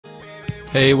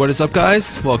Hey, what is up,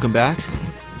 guys? Welcome back.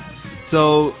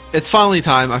 So it's finally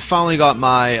time. I finally got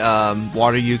my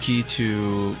water YUKI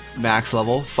to max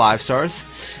level, 5 stars.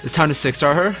 It's time to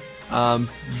 6-star her.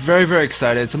 Very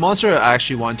excited. It's a monster I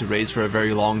actually wanted to raise for a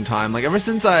very long time. Like ever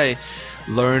since I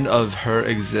learned of her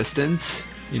existence,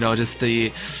 you know, just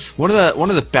one of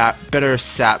the better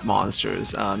sap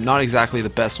monsters. Not exactly the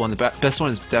best one. The best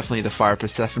one is definitely the Fire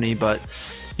Persephone, but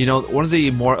you know, one of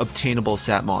the more obtainable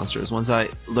sap monsters. Once I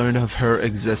learned of her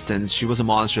existence, she was a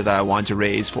monster that I wanted to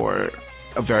raise for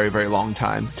a very long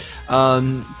time.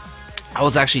 I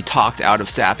was actually talked out of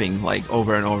sapping like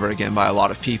over and over again by a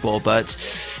lot of people, but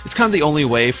it's kind of the only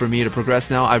way for me to progress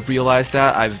now. I've realized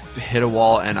that I've hit a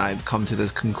wall and I've come to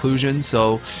this conclusion.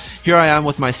 So here I am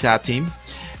with my sap team,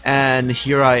 and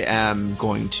here I am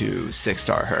going to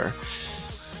 6-star her.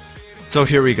 So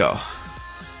here we go.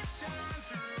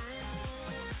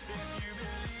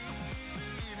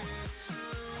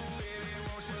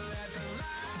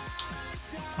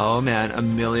 Oh man, a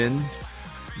million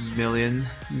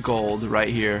gold right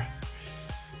here.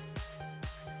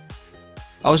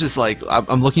 I was just like,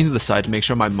 I'm looking to the side to make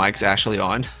sure my mic's actually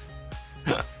on.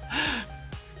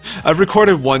 I've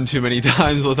recorded one too many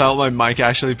times without my mic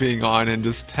actually being on and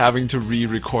just having to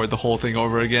re-record the whole thing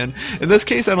over again. In this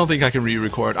case, I don't think I can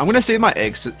re-record. I'm gonna save my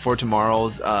eggs for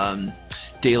tomorrow's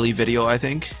daily video, I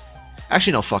think.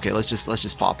 Actually, no, fuck it. Let's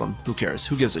just pop them. Who cares?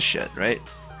 Who gives a shit, right?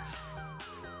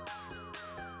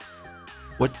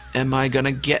 What am I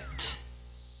gonna get?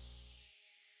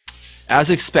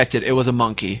 As expected, it was a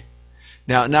monkey.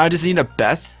 Now I just need a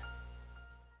Beth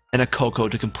and a Coco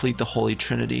to complete the Holy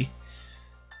Trinity.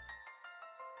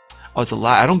 Oh, it's a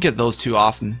lat. I don't get those too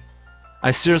often. I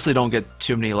seriously don't get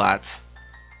too many lats.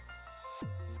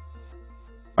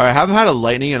 Alright, I haven't had a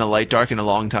lightning and a light dark in a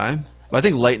long time. But I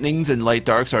think lightnings and light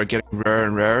darks are getting rarer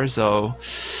and rarer, so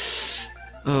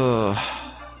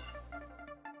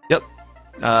yep.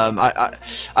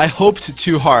 I hoped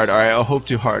too hard. Alright, I hoped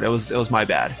too hard. It was my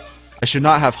bad. I should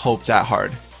not have hoped that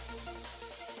hard.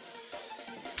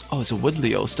 Oh, it's a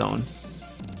Woodleo stone.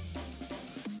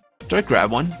 Do I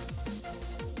grab one?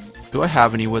 Do I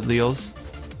have any Woodleos?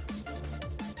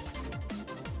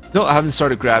 No, I haven't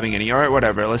started grabbing any. Alright,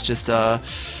 whatever. Let's just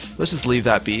leave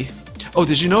that be. Oh,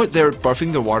 did you know they're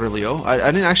buffing the Water Leo? I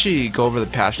didn't actually go over the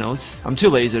patch notes. I'm too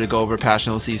lazy to go over patch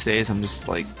notes these days. I'm just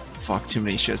like, fuck, too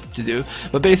many shit to do.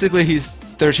 But basically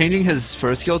they're changing his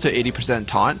first skill to 80%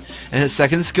 taunt and his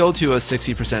second skill to a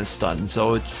 60% stun.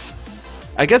 So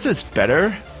I guess it's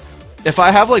better. If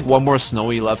I have like one more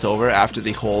snowy left over after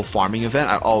the whole farming event,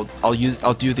 I'll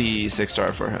do the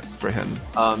 6-star for him,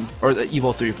 or the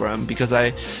Evo 3 for him, because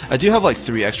I do have like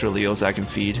 3 extra Leos that I can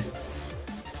feed.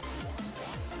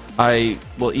 I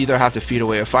will either have to feed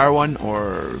away a fire one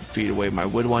or feed away my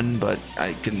wood one, but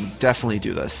I can definitely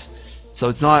do this. So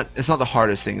it's not the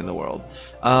hardest thing in the world.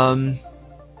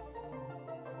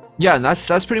 Yeah, and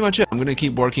that's pretty much it. I'm gonna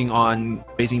keep working on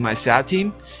raising my sap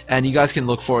team, and you guys can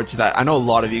look forward to that. I know a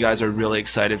lot of you guys are really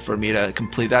excited for me to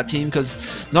complete that team, because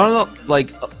I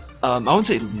wouldn't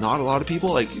say not a lot of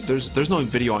people, like there's no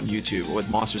video on YouTube with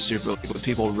Monster Super League with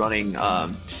people running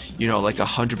you know, like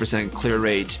 100% clear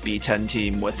rate B10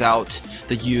 team without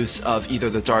the use of either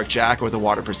the Dark Jack or the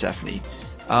Water Persephone.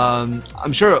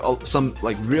 I'm sure some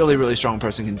like really strong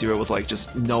person can do it with like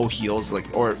just no heals, like,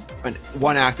 or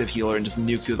one active healer and just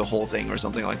nuke through the whole thing or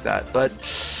something like that. But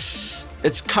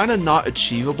it's kind of not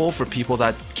achievable for people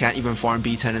that can't even farm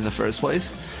B10 in the first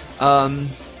place.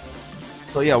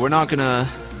 So yeah, we're not gonna.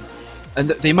 And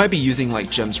they might be using like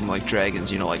gems from like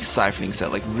dragons, you know, like siphoning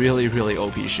set, like really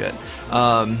OP shit.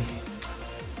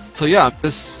 So yeah,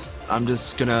 I'm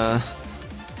just gonna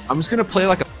play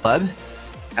like a pleb,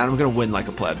 and I'm gonna win like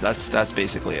a pleb. That's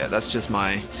basically it. That's just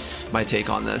my take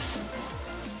on this.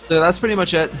 So that's pretty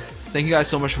much it. Thank you guys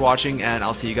so much for watching, and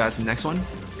I'll see you guys in the next one.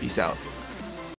 Peace out.